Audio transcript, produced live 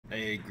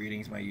Hey,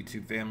 greetings, my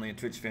YouTube family and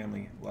Twitch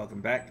family. Welcome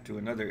back to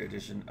another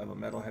edition of a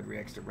Metalhead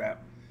Reacts to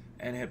Rap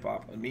and Hip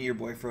Hop with me, your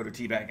boy Frodo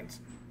T. Baggins.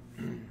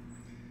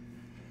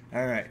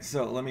 Alright,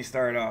 so let me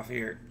start off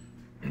here.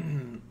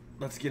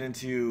 Let's get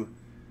into,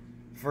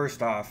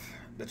 first off,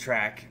 the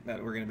track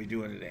that we're going to be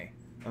doing today.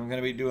 I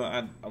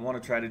want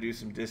to try to do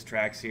some diss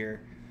tracks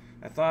here.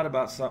 I thought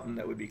about something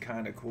that would be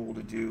kind of cool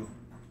to do,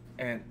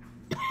 and,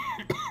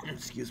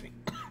 excuse me,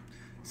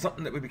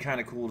 something that would be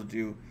kind of cool to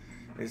do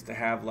is to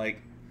have,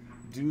 like,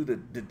 do the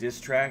diss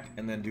track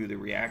and then do the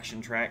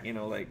reaction track, you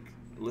know, like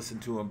listen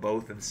to them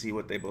both and see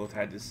what they both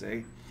had to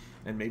say,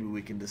 and maybe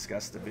we can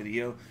discuss the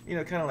video, you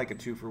know, kind of like a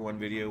 2-for-1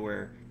 video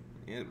where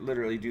you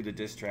literally do the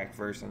diss track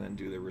first and then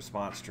do the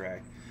response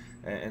track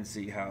and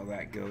see how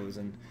that goes.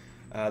 And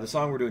the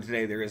song we're doing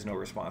today, there is no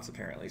response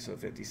apparently, so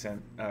 50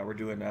 Cent. We're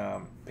doing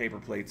Paper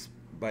Plates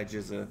by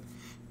GZA.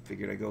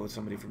 Figured I'd go with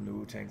somebody from the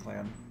Wu-Tang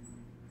Clan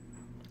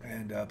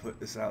and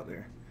put this out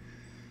there.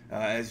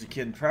 As you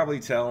can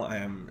probably tell, I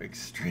am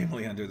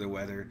extremely under the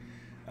weather.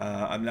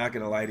 I'm not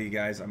going to lie to you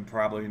guys, I'm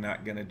probably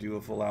not going to do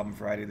a full album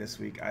Friday this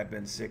week. I've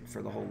been sick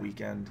for the whole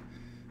weekend,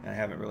 and I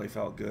haven't really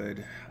felt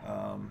good.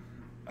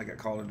 I got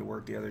called into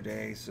work the other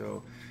day,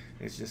 so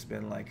it's just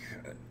been like,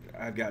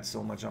 I've got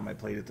so much on my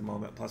plate at the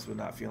moment, plus with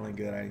not feeling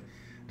good, I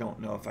don't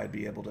know if I'd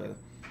be able to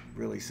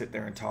really sit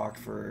there and talk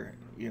for,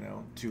 you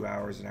know, 2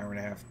 hours, an hour and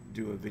a half,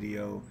 do a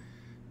video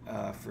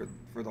for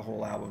the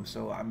whole album.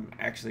 So I'm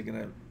actually going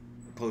to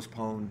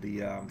postpone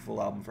the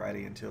full album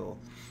Friday until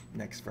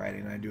next Friday,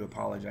 and I do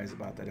apologize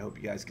about that. I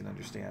hope you guys can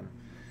understand.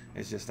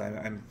 It's just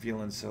I'm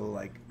feeling so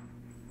like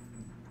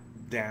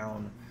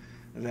down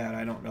that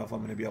I don't know if I'm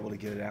going to be able to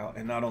get it out.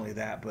 And not only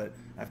that, but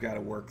I've got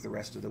to work the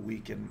rest of the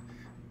week, and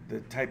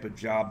the type of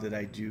job that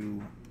I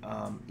do,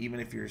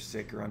 even if you're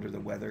sick or under the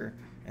weather,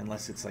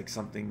 unless it's like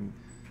something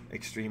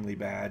extremely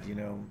bad, you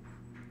know,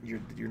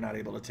 you're not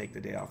able to take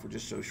the day off. We're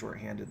just so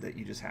short-handed that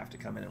you just have to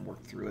come in and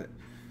work through it.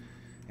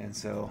 And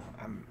so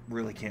I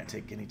really can't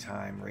take any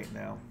time right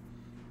now,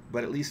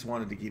 but at least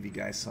wanted to give you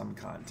guys some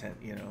content,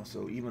 you know.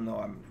 So even though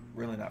I'm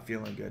really not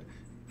feeling good,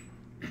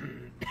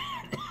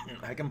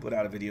 I can put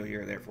out a video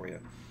here or there for you,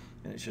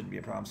 and it shouldn't be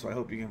a problem. So I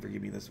hope you can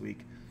forgive me this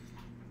week.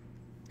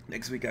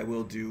 Next week I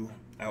will do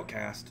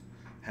Outcast,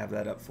 have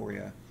that up for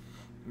you.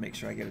 Make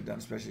sure I get it done,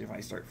 especially if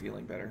I start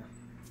feeling better.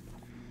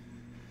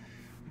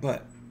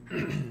 But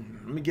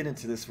let me get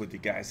into this with you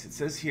guys. It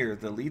says here,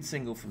 the lead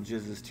single from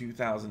GZA's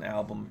 2000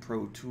 album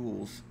Pro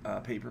Tools,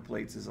 Paper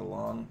Plates, is a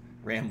long,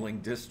 rambling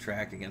diss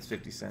track against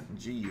 50 Cent and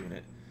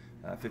G-Unit.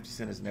 50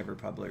 Cent has never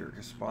publicly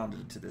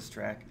responded to this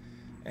track,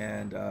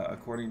 and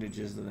according to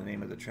GZA, the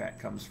name of the track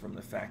comes from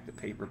the fact that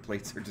paper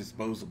plates are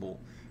disposable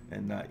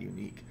and not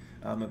unique.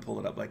 I'm going to pull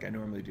it up like I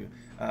normally do.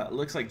 It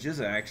looks like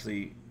GZA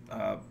actually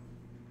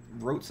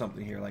wrote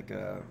something here, like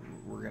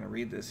we're going to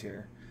read this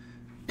here.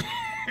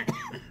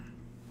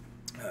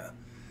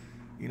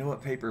 You know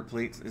what paper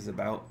plates is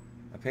about?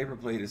 A paper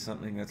plate is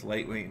something that's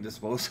lightweight and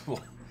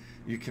disposable.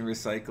 You can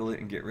recycle it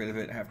and get rid of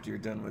it after you're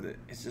done with it.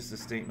 It's just a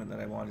statement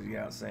that I wanted to get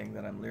out, saying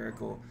that I'm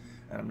lyrical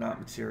and I'm not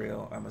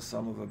material. I'm a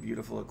sum of a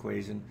beautiful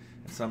equation,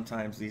 and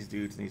sometimes these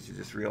dudes need to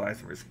just realize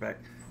and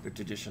respect the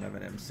tradition of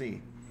an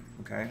MC.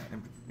 Okay?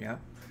 And yeah,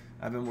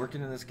 I've been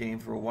working in this game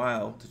for a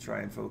while to try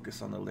and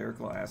focus on the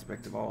lyrical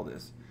aspect of all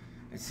this.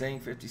 It's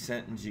saying 50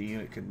 Cent and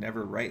G-Unit could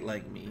never write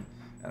like me,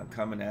 and I'm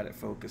coming at it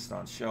focused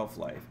on shelf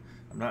life.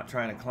 I'm not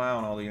trying to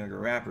clown all the younger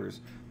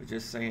rappers, but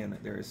just saying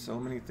that there is so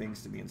many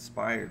things to be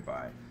inspired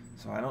by,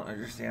 so I don't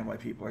understand why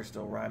people are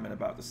still rhyming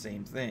about the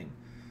same thing.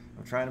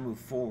 I'm trying to move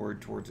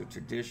forward towards a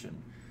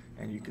tradition,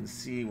 and you can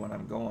see when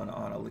I'm going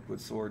on a Liquid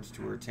Swords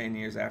tour 10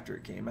 years after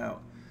it came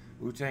out.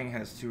 Wu-Tang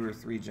has 2 or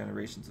 3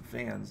 generations of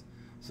fans,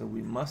 so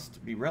we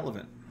must be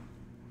relevant.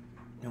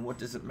 And what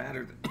does it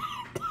matter that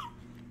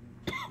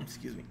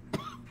excuse me.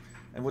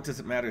 And what does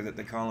it matter that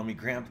they call me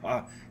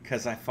grandpa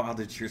because I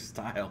fathered your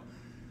style?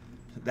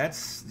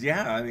 That's,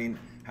 yeah, I mean,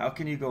 how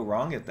can you go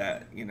wrong at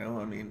that? You know,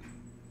 I mean,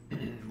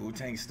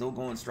 Wu-Tang's still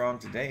going strong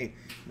today.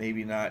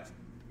 Maybe not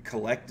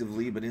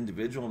collectively, but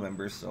individual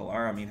members still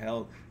are. I mean,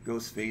 hell,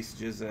 Ghostface,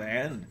 GZA,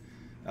 and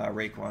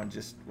Raekwon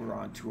just were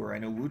on tour. I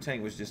know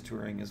Wu-Tang was just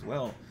touring as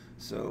well.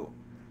 So,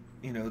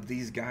 you know,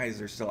 these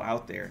guys are still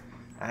out there.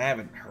 I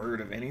haven't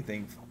heard of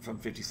anything from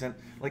 50 Cent.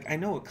 Like, I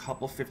know a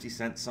couple 50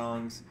 Cent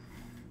songs.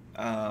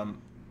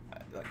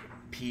 Like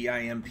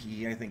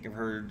PIMP, I think I've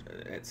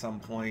heard at some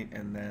point,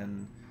 and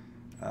then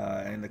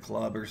in the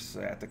club or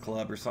at the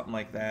club or something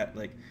like that.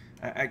 Like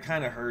I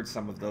kind of heard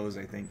some of those.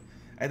 I think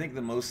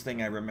the most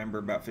thing I remember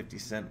about 50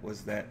 Cent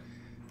was that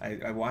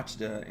I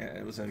watched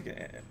it was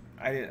like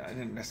I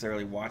didn't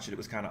necessarily watch it. It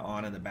was kind of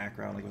on in the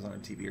background, like it was on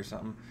TV or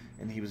something,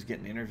 and he was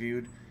getting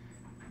interviewed,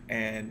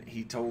 and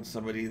he told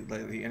somebody,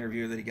 like the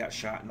interviewer, that he got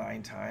shot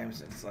 9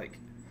 times. And it's like,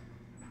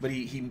 but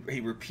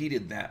he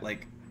repeated that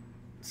like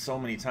so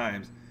many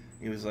times.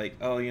 He was like,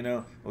 oh, you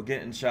know, well,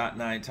 getting shot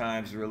 9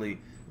 times really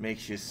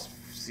makes you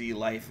see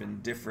life in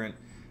different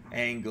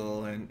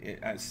angle, and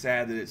I'm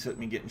sad that it took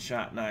me getting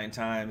shot 9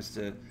 times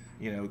to,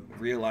 you know,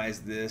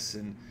 realize this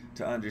and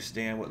to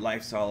understand what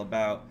life's all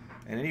about.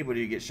 And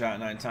anybody who gets shot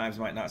 9 times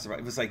might not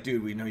survive. It's like,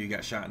 dude, we know you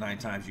got shot 9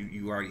 times.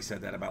 You already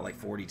said that about like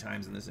 40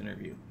 times in this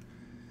interview.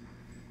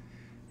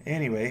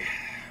 Anyway,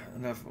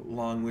 enough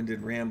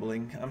long-winded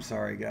rambling. I'm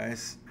sorry,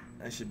 guys.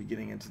 I should be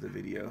getting into the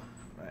video.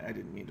 I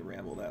didn't mean to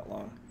ramble that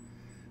long.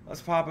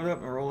 Let's pop it up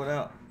and roll it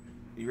out.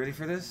 You ready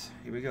for this?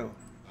 Here we go.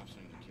 I've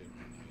seen a kid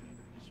one night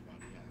at the spot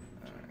he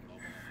had.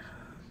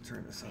 Alright.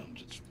 Turn this up.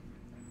 Just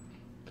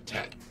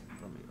attack.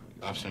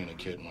 I've seen a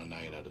kid one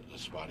night at a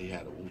spot. He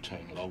had a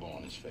Wu-Tang logo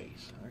on his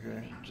face. Okay.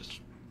 And just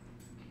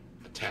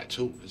a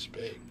tattoo this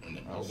big, and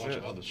then a whole bunch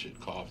of other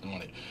shit carved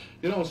on it.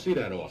 You don't see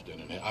that often.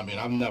 And I mean,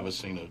 I've never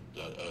seen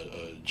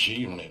a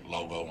G-Unit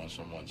logo on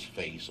someone's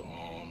face or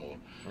arm, or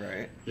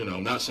right. You know,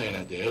 I'm not saying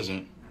that there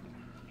isn't,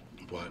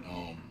 but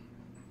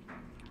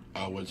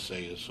I would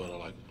say it's sort of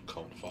like a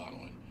cult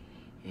following.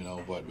 You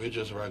know, but we're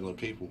just regular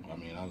people. I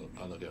mean,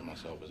 I look at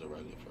myself as a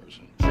regular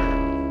person.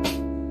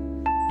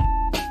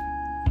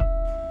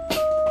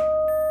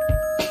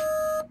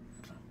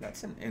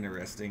 That's an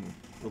interesting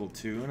little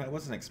tune. I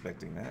wasn't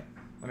expecting that.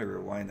 I'm gonna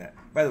rewind that.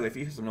 By the way, if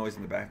you hear some noise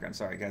in the background,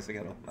 sorry guys,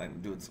 I'm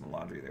doing some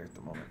laundry there at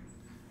the moment.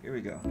 Here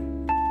we go.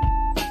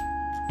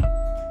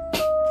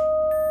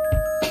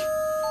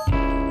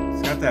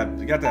 It's got that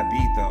beat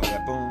though,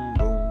 that boom,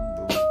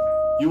 boom, boom.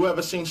 You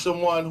ever seen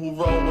someone who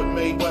roll with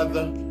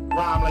Mayweather?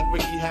 Rhyme like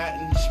Ricky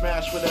Hatton,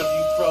 smash whatever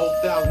you throw,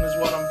 1,000 is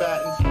what I'm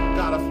batting.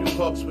 Got a few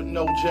hooks with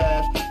no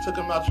jabs, took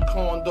them out your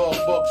corn dog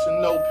books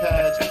and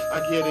notepads.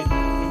 I get it,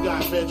 you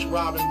got bitch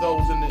robbing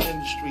those in the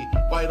industry.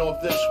 Bite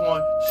off this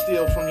one,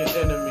 steal from your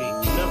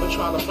enemy. Never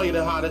try to play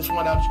the hottest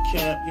one out your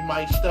camp. You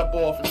might step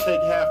off and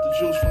take half the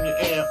juice from your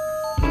amp.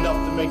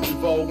 Enough to make you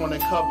vogue on the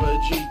cover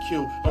of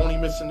GQ. Only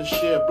missing the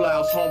sheer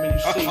blouse, homie, you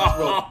see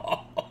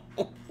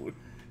through.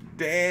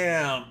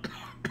 Damn.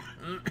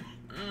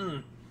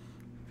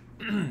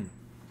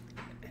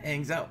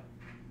 Hangs out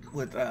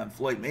with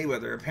Floyd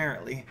Mayweather,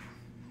 apparently.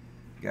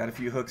 Got a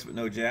few hooks but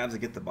no jabs. I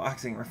get the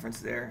boxing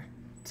reference there.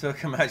 Took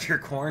him out your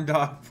corn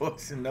dog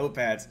books and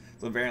notepads.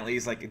 So apparently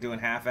he's like doing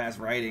half-ass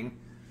writing.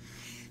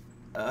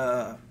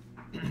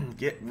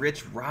 Get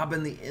rich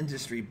robbing the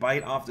industry.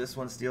 Bite off this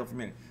one, steal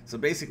from it. So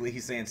basically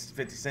he's saying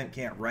 50 Cent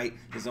can't write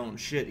his own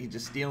shit. He's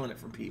just stealing it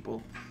from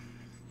people.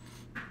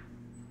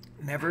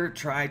 Never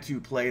try to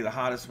play the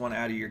hottest one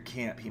out of your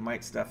camp. He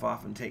might step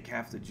off and take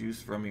half the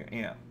juice from your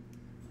amp.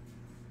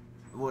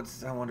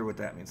 I wonder what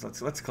that means.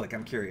 Let's click.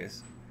 I'm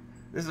curious.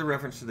 This is a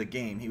reference to the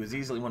game. He was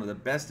easily one of the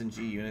best in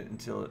G Unit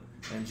until,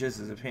 in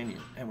GZA's opinion.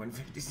 And when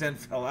 50 Cent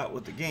fell out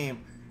with the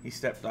game, he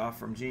stepped off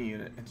from G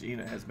Unit, and G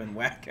Unit has been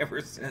whack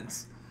ever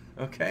since.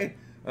 Okay,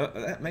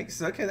 that makes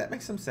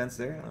some sense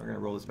there. We're gonna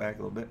roll this back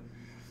a little bit.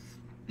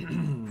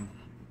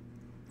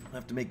 I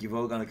have to make you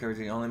vogue on the cover.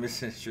 The only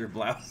missing is your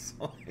blouse.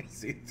 Only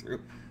see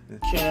through.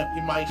 Camp,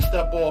 you might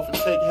step off and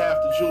take half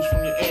the juice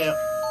from your amp.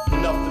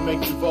 Enough to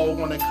make you vogue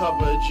on the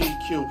cover of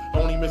GQ.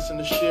 Only missing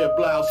the sheer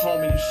blouse,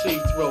 homie, you see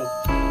through.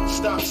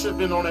 Stop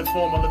sipping on that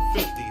Formula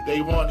 50.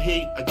 They want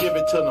heat, I give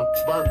it to them.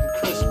 Burnt and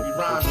crispy.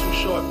 Rhyme too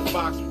short, the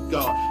box with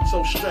God.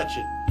 So stretch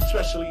it.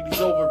 Especially these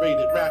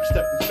overrated rap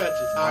stepping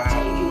fetches. I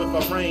told you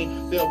if I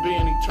rain, there'll be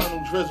an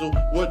eternal drizzle.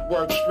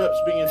 Woodwork strips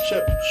being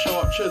chipped,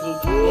 sharp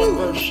chisels. One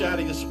verse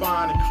shatter your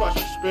spine and crush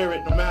your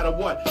spirit. No matter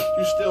what,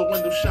 you still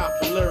window shop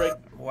for lyric.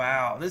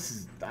 Wow,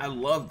 I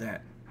love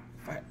that.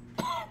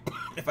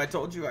 If I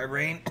told you I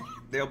rain,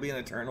 there'll be an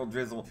eternal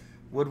drizzle.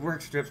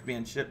 Woodwork strips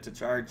being chipped to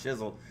charred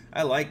chisel.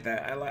 I like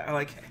that. I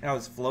like how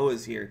his flow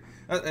is here.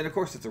 And of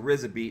course it's a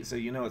RZA beat, so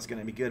you know it's going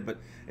to be good. But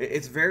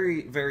it's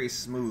very, very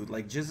smooth.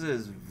 Like GZA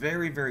is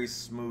very, very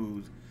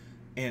smooth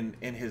in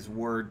his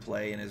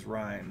wordplay and his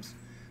rhymes.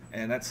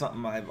 And that's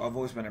something I've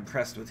always been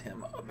impressed with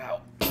him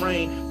about.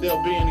 Rain,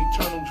 there'll be an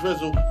eternal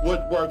drizzle.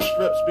 Woodwork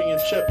strips being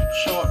chipped,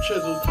 sharp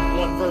chisels.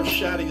 One verse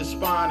shatter your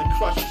spine and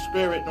crush your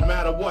spirit. No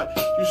matter what,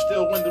 you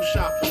still window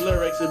shop for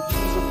lyrics. If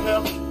you's a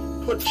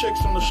pimp, put chicks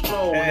on the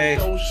stroll. Hey.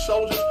 And if those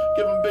soldiers,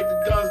 give them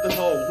bigger guns to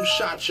hold. Who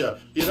shot you?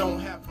 You don't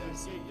have to get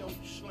yo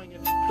slinging.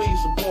 Please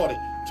abort it.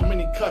 Too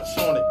many cuts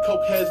on it.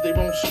 Coke heads, they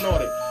won't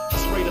snort it.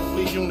 Spray the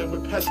flea unit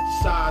with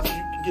pesticides. You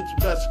can get your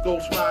best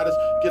ghost riders.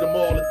 Get them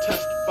all to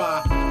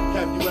testify.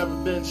 Have you ever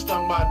been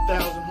stung by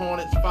 1,000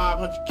 hornets?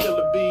 500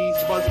 killer bees,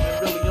 buzzing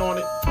and really on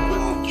it.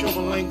 With the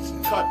Cuban links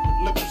and cut with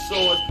liquid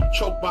swords.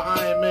 Choked by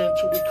Iron Man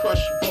till we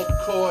crush your vocal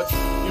cords.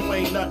 You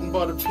ain't nothing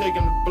but a pig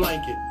in a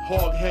blanket.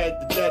 Hog head,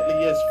 the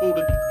deadliest food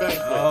at the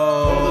banquet.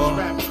 All this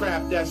rap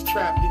crap that's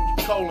trapped in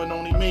your colon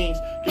only means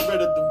get rid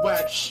of the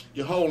wax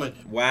you're holding.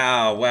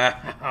 Wow.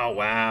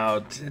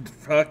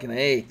 Fucking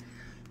A.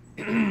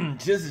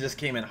 GZA just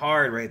came in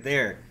hard right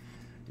there.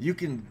 You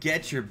can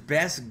get your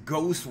best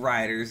ghost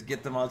writers,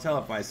 get them all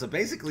televised. So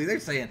basically they're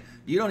saying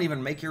you don't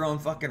even make your own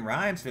fucking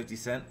rhymes, 50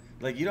 Cent.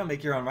 Like, you don't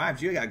make your own rhymes.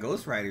 You got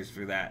ghost writers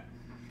for that.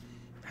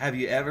 Have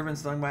you ever been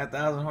stung by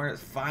 1,000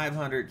 hornets?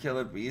 500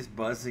 killer bees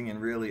buzzing and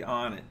really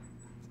on it.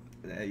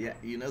 Yeah,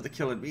 you know the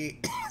killer bee.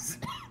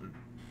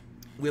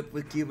 Whipped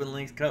with Cuban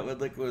links, cut with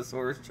liquid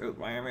source, choked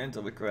by Iron Man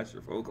until we crush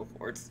your vocal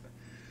cords.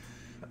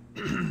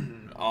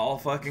 All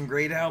fucking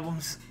great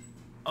albums.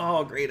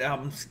 All great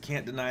albums.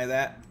 Can't deny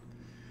that.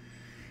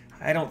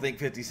 I don't think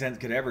 50 Cent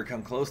could ever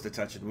come close to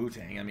touching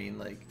Wu-Tang. I mean,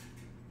 like,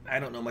 I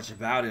don't know much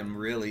about him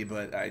really,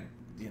 but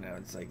you know,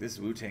 it's like this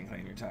Wu-Tang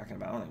Clan you're talking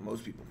about. I don't think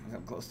most people can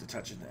come close to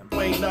touching them.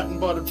 Ain't nothing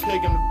but a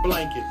pig in a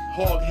blanket.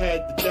 Hog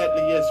head, the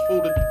deadliest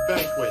food at the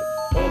banquet.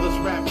 All this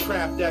rap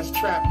crap that's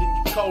trapped in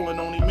your colon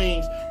only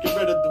means get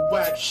rid of the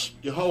wax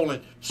you're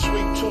holding.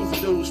 Sweet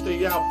tooth dudes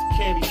stay out the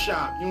candy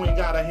shop. You ain't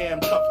got a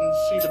handcuff them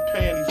to see the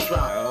panties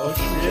drop. Oh,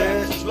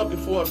 Jacks is looking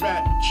for a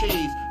rat and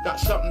cheese. Got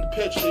something to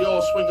pitch, they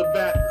all swing a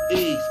bat with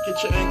ease.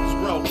 Get your ankles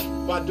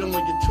broke while doing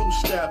your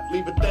two-step.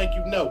 Leave a thank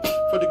you note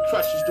for the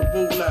crutches the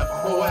woo left.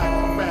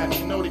 Proactive rap,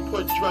 you know they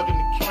put drug in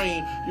the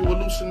cream. You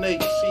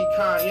hallucinate, see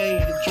Kanye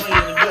in your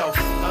dream. And yo,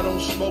 I don't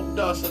smoke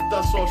dust, I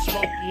dust off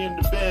Smokey in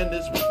the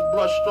bandits with the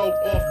brush stroke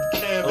off the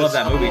canvas. I love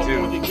that movie too.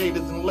 On your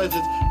gators and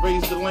lizards,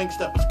 raise the links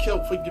that was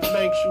killed for your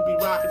banks. You be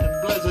rocking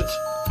in blizzards.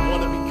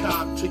 Wanna be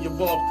copped till you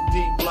walk the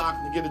D block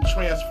and get a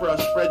transfer,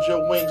 spread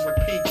your wings like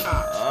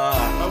peacocks.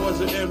 I was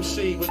an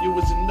MC when you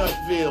was in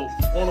Nutville.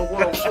 On a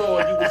world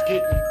tour, you was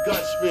getting your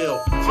guts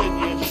filled. 10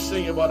 years you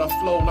singing, but I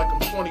flow like I'm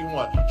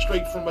 21.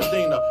 Straight from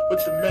Medina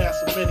with the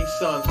mass of many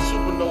suns.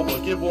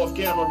 Supernova, give off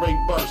gamma ray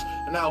burst.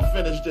 And I'll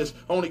finish this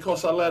only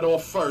cause I let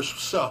off first.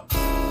 What's up?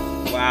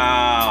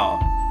 Wow.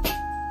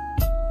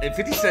 And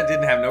 50 Cent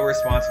didn't have no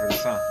response for the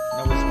song.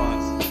 No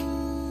response.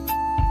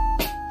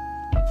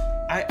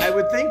 I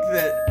would think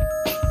that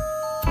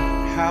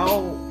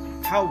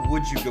how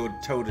would you go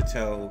toe to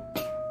toe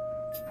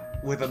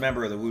with a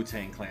member of the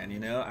Wu-Tang Clan? You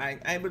know,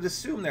 I would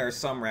assume there are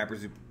some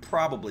rappers who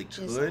probably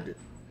could. GZA,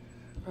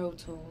 Pro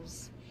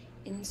Tools,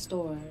 in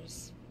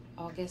stores,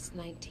 August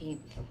 19th.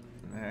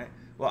 All right.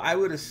 Well, I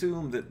would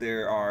assume that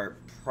there are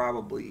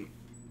probably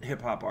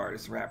hip hop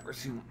artists,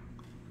 rappers who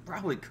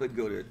probably could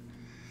go to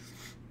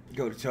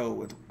toe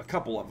with a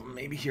couple of them,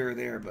 maybe here or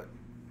there, but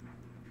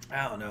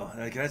I don't know.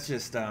 Like that's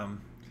just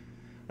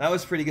that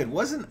was pretty good.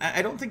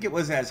 I don't think it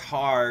was as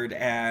hard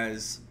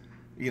as,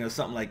 you know,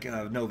 something like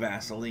No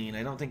Vaseline.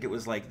 I don't think it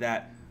was like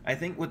that. I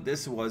think what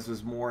this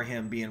was more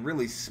him being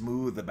really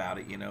smooth about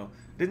it, you know.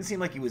 Didn't seem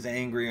like he was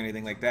angry or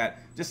anything like that.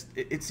 Just,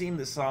 it seemed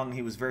the song,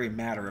 he was very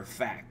matter of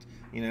fact.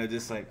 You know,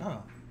 just like,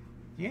 oh,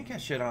 you ain't got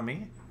shit on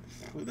me.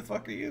 Who the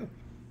fuck are you?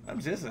 I'm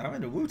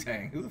into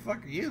Wu-Tang. Who the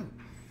fuck are you?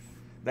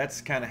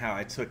 That's kind of how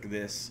I took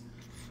this.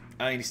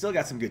 I mean, he still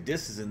got some good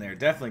disses in there,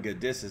 definitely good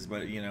disses.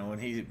 But you know, when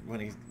he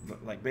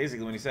like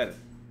basically when he said it,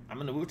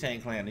 I'm in the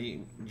Wu-Tang Clan.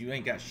 You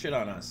ain't got shit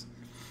on us.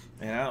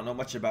 And I don't know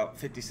much about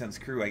 50 Cent's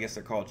crew. I guess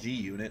they're called G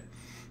Unit.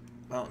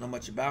 I don't know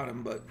much about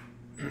him, but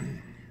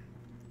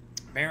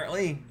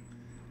apparently,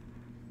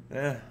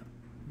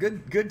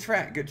 good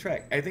track.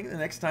 I think the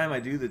next time I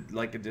do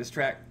a diss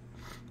track,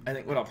 I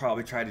think what I'll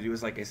probably try to do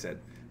is, like I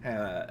said,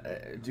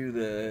 do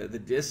the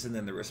diss and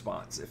then the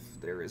response if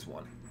there is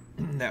one.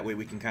 That way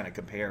we can kind of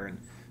compare and,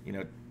 you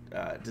know,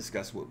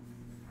 discuss what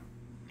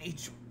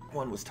each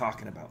one was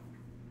talking about.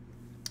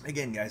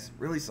 Again, guys,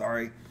 really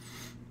sorry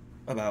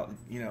about,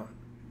 you know,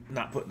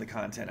 not putting the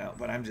content out,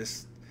 but I'm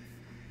just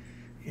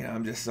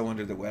so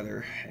under the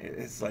weather.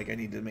 It's like I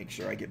need to make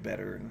sure I get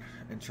better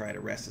and try to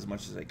rest as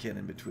much as I can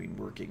in between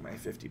working my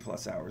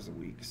 50+ hours a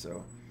week.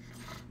 So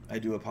I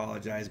do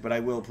apologize, but I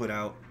will put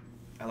out,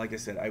 like I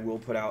said, I will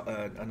put out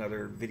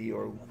another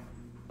video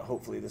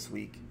hopefully this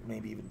week,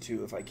 maybe even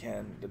 2 if I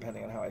can,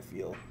 depending on how I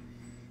feel,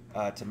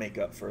 to make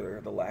up for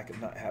the lack of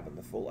not having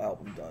the full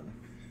album done.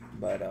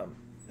 But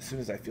as soon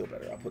as I feel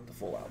better, I'll put the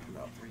full album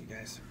out for you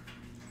guys.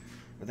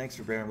 But thanks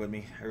for bearing with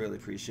me. I really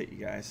appreciate you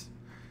guys.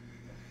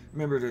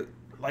 Remember to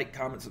like,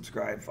 comment,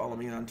 subscribe, follow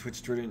me on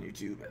Twitch, Twitter, and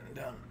YouTube, and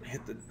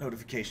hit the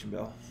notification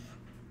bell.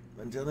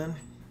 Until then,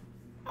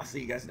 I'll see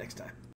you guys next time.